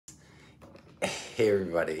Hey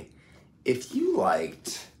everybody, if you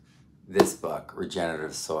liked this book,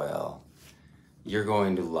 Regenerative Soil, you're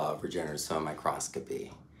going to love Regenerative Soil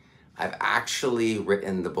Microscopy. I've actually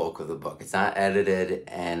written the bulk of the book. It's not edited,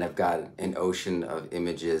 and I've got an ocean of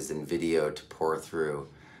images and video to pour through.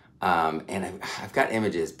 And I've got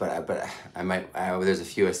images, but there's a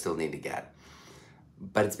few I still need to get.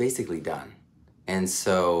 But it's basically done. And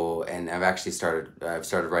I've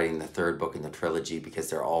started writing the third book in the trilogy because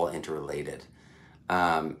they're all interrelated.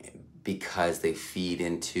 Because they feed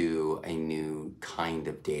into a new kind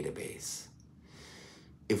of database.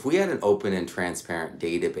 If we had an open and transparent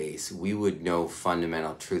database, we would know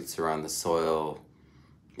fundamental truths around the soil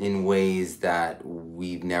in ways that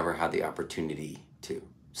we've never had the opportunity to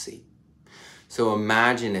see. So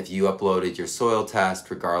imagine if you uploaded your soil test,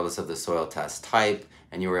 regardless of the soil test type,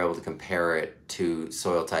 and you were able to compare it to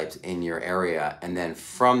soil types in your area, and then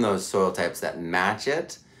from those soil types that match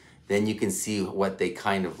it, then you can see what they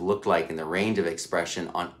kind of look like in the range of expression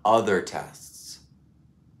on other tests.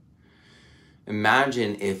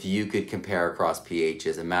 Imagine if you could compare across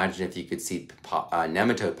pHs. Imagine if you could see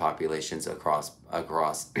nematode populations across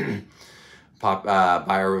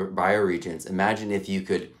bioregions. Imagine if you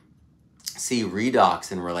could see redox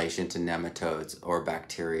in relation to nematodes or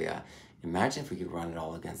bacteria. Imagine if we could run it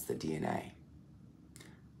all against the DNA.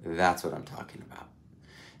 That's what I'm talking about.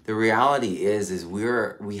 The reality is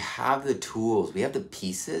we have the tools, we have the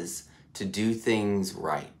pieces to do things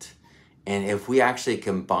right. And if we actually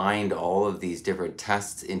combined all of these different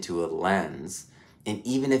tests into a lens, and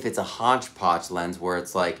even if it's a hodgepodge lens where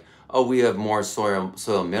it's like, oh, we have more soil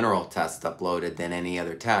mineral tests uploaded than any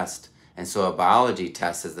other test, and soil biology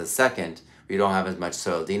test is the second, we don't have as much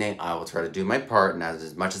soil DNA, I will try to do my part and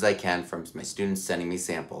as much as I can from my students sending me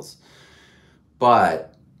samples.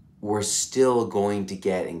 But we're still going to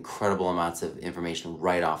get incredible amounts of information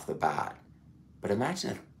right off the bat. But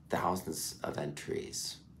imagine thousands of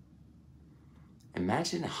entries.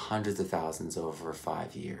 Imagine hundreds of thousands over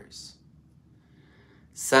 5 years.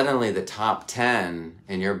 Suddenly the top 10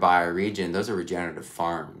 in your bioregion, those are regenerative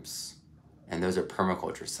farms. And those are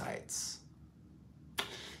permaculture sites.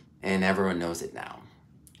 And everyone knows it now.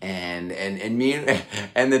 And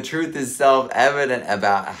the truth is self-evident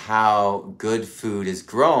about how good food is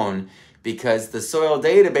grown because the soil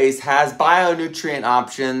database has bionutrient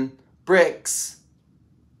option, bricks,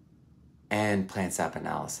 and plant sap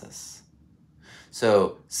analysis.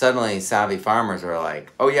 So suddenly savvy farmers are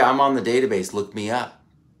like, oh yeah, I'm on the database, look me up.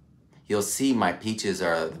 You'll see my peaches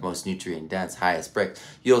are the most nutrient dense, highest bricks.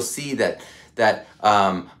 You'll see that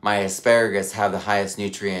my asparagus have the highest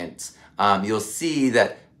nutrients. You'll see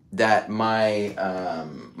that my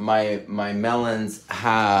melons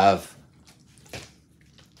have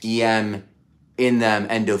EM in them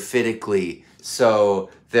endophytically, so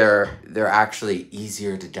they're actually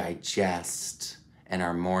easier to digest and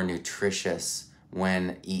are more nutritious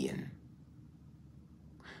when eaten.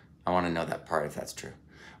 I want to know that part if that's true.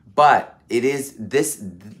 But it is this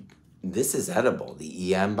is edible,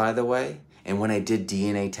 the EM, by the way. And when I did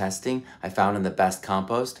DNA testing, I found in the best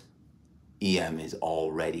compost, EM is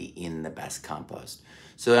already in the best compost.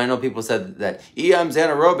 So I know people said that EM's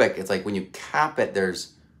anaerobic. It's like when you cap it,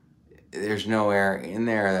 there's no air in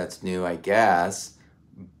there. That's new, I guess.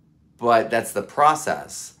 But that's the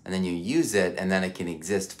process. And then you use it, and then it can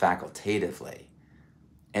exist facultatively.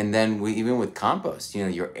 And then even with compost,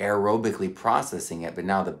 you're aerobically processing it, but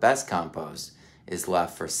now the best compost is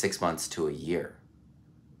left for 6 months to a year.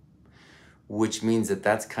 Which means that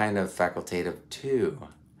that's kind of facultative too.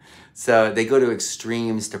 So they go to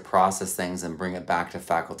extremes to process things and bring it back to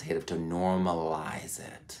facultative to normalize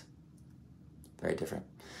it. Very different.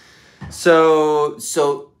 So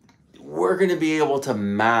we're going to be able to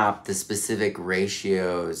map the specific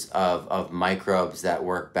ratios of microbes that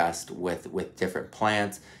work best with different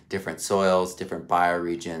plants, different soils, different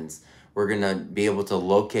bioregions. We're going to be able to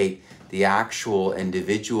locate the actual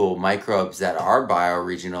individual microbes that are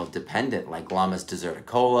bioregional dependent, like Lamus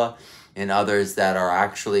deserticola, and others that are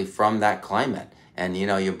actually from that climate. And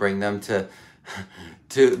you bring them to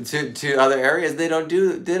other areas, they don't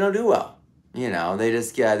do well. They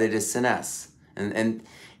just senesce. And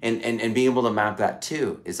being able to map that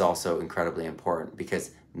too is also incredibly important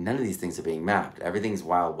because none of these things are being mapped. Everything's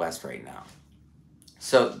Wild West right now.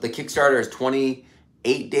 So the Kickstarter is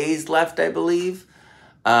 28 days left, I believe.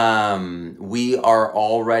 We are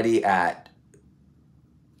already at,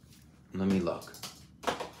 let me look.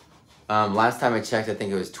 Last time I checked, I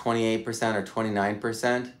think it was 28% or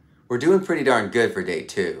 29%. We're doing pretty darn good for day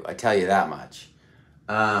 2. I tell you that much.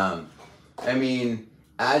 I mean,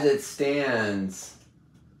 as it stands,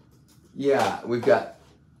 yeah, we've got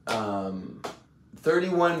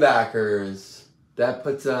 31 backers. That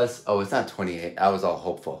puts us, oh, it's not 28. I was all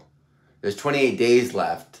hopeful. There's 28 days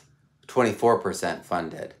left, 24%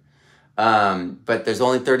 funded. But there's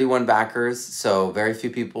only 31 backers, so very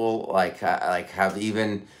few people like have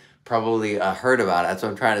even probably heard about it. That's why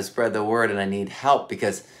I'm trying to spread the word, and I need help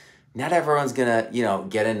because not everyone's gonna, you know,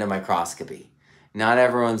 get into microscopy. Not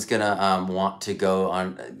everyone's gonna want to go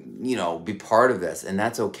on, you know, be part of this, and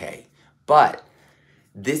that's okay. But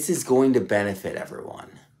this is going to benefit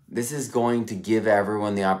everyone. This is going to give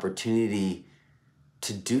everyone the opportunity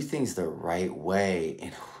to do things the right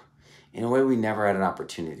way, in a way we never had an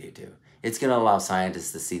opportunity to do. It's going to allow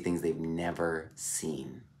scientists to see things they've never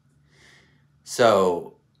seen.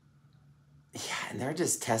 So, yeah, and they're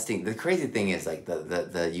just testing. The crazy thing is, like,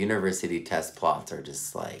 the university test plots are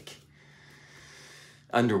just, like,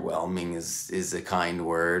 underwhelming is a kind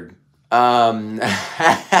word.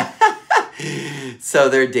 So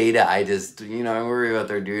their data, I just, you know, I worry about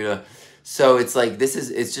their data. So it's like,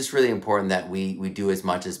 it's just really important that we do as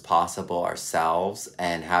much as possible ourselves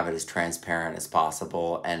and have it as transparent as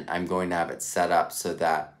possible. And I'm going to have it set up so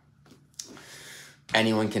that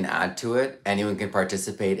anyone can add to it, anyone can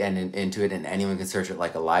participate into it, and anyone can search it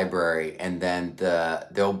like a library. And then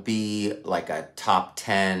there'll be like a top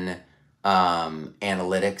 10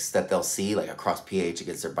 analytics that they'll see, like across pH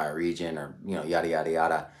against their bioregion, or, you know, yada, yada,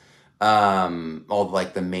 yada. All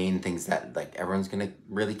like the main things that like everyone's gonna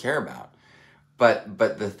really care about. But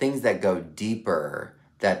the things that go deeper,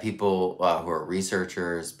 that people who are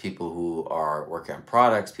researchers, people who are working on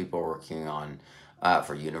products, people working on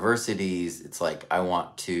for universities, it's like I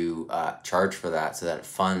want to charge for that so that it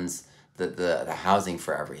funds the housing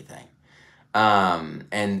for everything.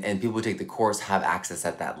 And people who take the course have access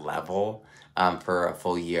at that level for a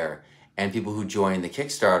full year. And people who join the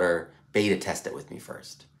Kickstarter beta test it with me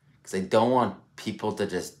first. Because I don't want people to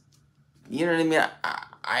just, you know what I mean?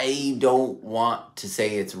 I don't want to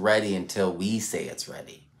say it's ready until we say it's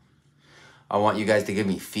ready. I want you guys to give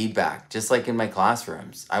me feedback, just like in my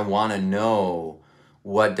classrooms. I want to know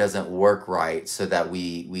what doesn't work right so that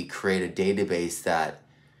we create a database that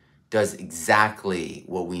does exactly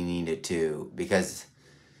what we need it to. Because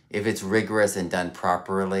if it's rigorous and done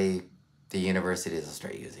properly, the universities will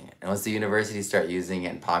start using it. And once the universities start using it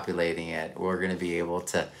and populating it, we're going to be able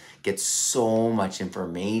to get so much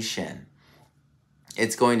information.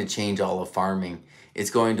 It's going to change all of farming.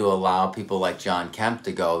 It's going to allow people like John Kemp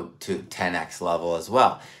to go to 10x level as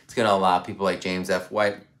well. It's going to allow people like James F.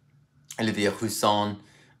 White, Olivier Husson,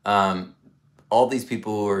 all these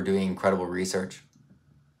people who are doing incredible research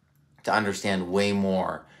to understand way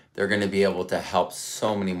more. They're going to be able to help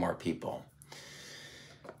so many more people.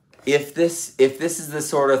 If this is the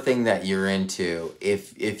sort of thing that you're into,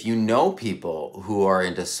 if you know people who are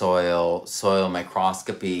into soil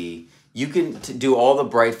microscopy, you can do all the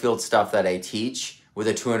bright field stuff that I teach with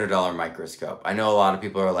a $200 microscope. I know a lot of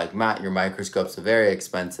people are like, Matt, your microscopes are very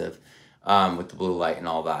expensive with the blue light and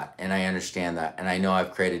all that. And I understand that. And I know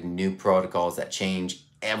I've created new protocols that change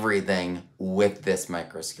everything with this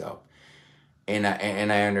microscope. And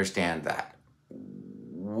I understand that.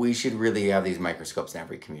 We should really have these microscopes in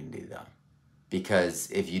every community, though. Because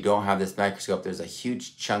if you don't have this microscope, there's a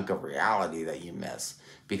huge chunk of reality that you miss.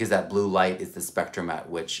 Because that blue light is the spectrum at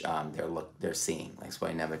which they're seeing. That's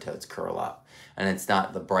why nematodes curl up. And it's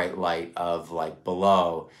not the bright light of like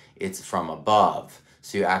below, it's from above.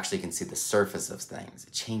 So you actually can see the surface of things.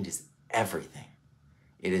 It changes everything.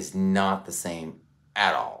 It is not the same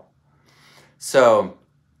at all. So,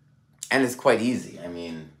 and it's quite easy. I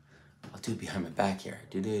mean, I'll do it behind my back here.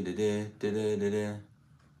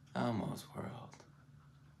 Almost world.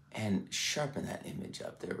 And sharpen that image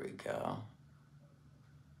up. There we go.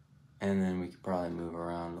 And then we could probably move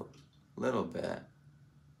around a little bit.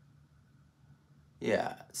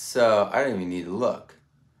 Yeah, so I don't even need to look.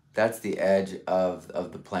 That's the edge of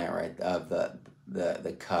the plant, right? Of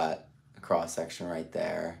the cut, the cross section right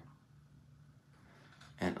there.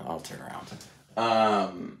 And I'll turn around.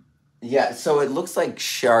 Yeah, so it looks like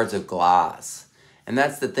shards of glass. And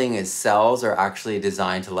that's the thing, is cells are actually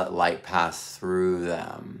designed to let light pass through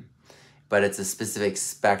them. But it's a specific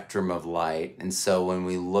spectrum of light. And so when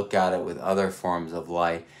we look at it with other forms of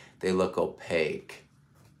light, they look opaque.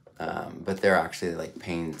 But they're actually like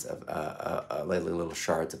panes of like little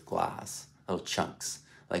shards of glass, little chunks.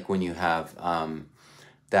 Like when you have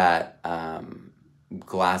that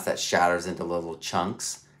glass that shatters into little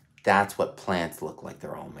chunks, that's what plants look like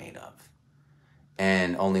they're all made of.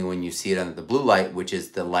 And only when you see it under the blue light, which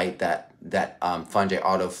is the light that fungi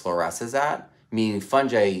autofluoresces at, meaning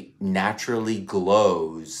fungi naturally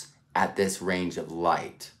glows at this range of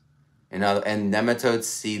light. And nematodes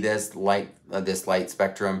see this light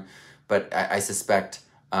spectrum, but I suspect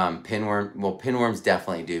pinworms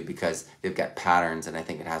definitely do, because they've got patterns, and I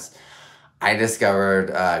think it has. I discovered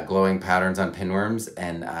glowing patterns on pinworms,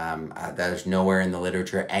 and there's nowhere in the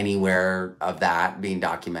literature anywhere of that being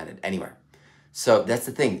documented anywhere. So that's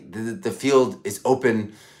the thing. The field is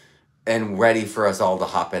open and ready for us all to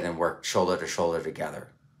hop in and work shoulder to shoulder together.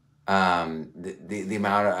 The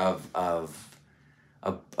amount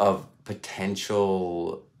of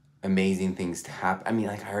potential amazing things to happen. I mean,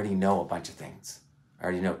 like, I already know a bunch of things. I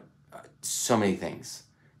already know so many things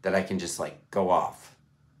that I can just like go off,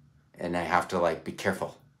 and I have to like be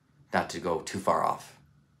careful not to go too far off,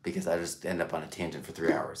 because I just end up on a tangent for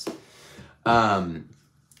 3 hours.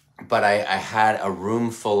 But I had a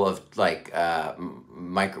room full of like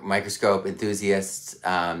microscope enthusiasts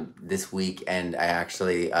this week, and I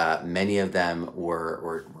actually many of them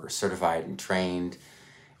were certified and trained,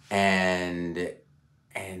 and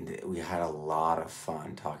we had a lot of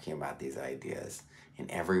fun talking about these ideas,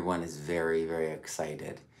 and everyone is very, very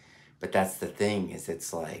excited. But that's the thing, is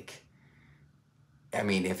it's like, I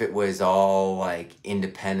mean, if it was all like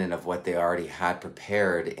independent of what they already had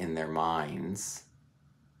prepared in their minds,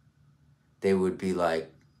 they would be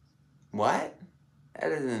like, what? That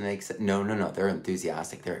doesn't make sense. No. They're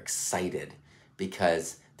enthusiastic. They're excited,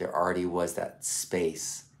 because there already was that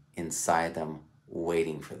space inside them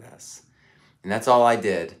waiting for this. And that's all I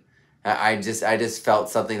did. I just felt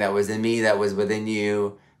something that was in me, that was within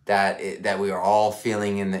you, that we are all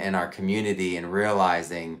feeling in our community, and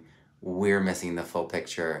realizing we're missing the full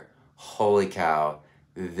picture. Holy cow,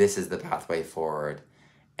 this is the pathway forward.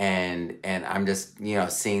 And I'm just,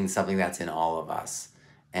 seeing something that's in all of us.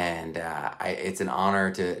 And it's an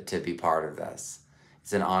honor to be part of this.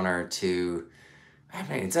 It's an honor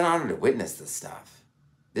it's an honor to witness this stuff.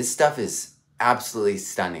 This stuff is absolutely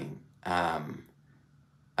stunning.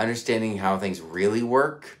 Understanding how things really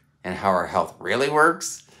work and how our health really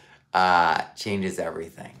works changes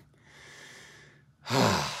everything.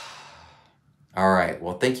 All right.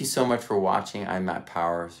 Well, thank you so much for watching. I'm Matt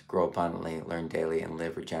Powers. Grow abundantly, learn daily, and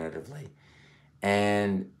live regeneratively.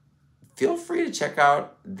 And feel free to check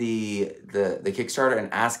out the Kickstarter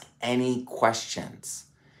and ask any questions.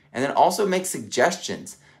 And then also make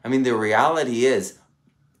suggestions. I mean, the reality is,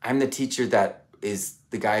 I'm the teacher that is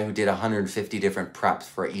the guy who did 150 different preps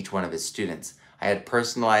for each one of his students. I had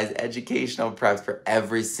personalized educational preps for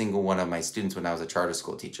every single one of my students when I was a charter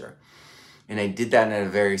school teacher. And I did that in a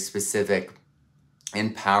very specific,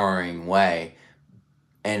 empowering way.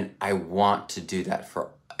 And I want to do that for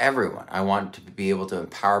everyone. I want to be able to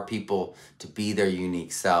empower people to be their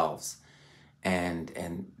unique selves. And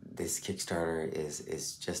this Kickstarter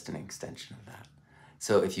is just an extension of that.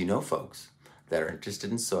 So if you know folks that are interested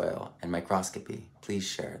in soil and microscopy, please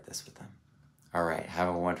share this with them. All right, have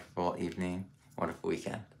a wonderful evening, wonderful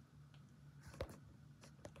weekend.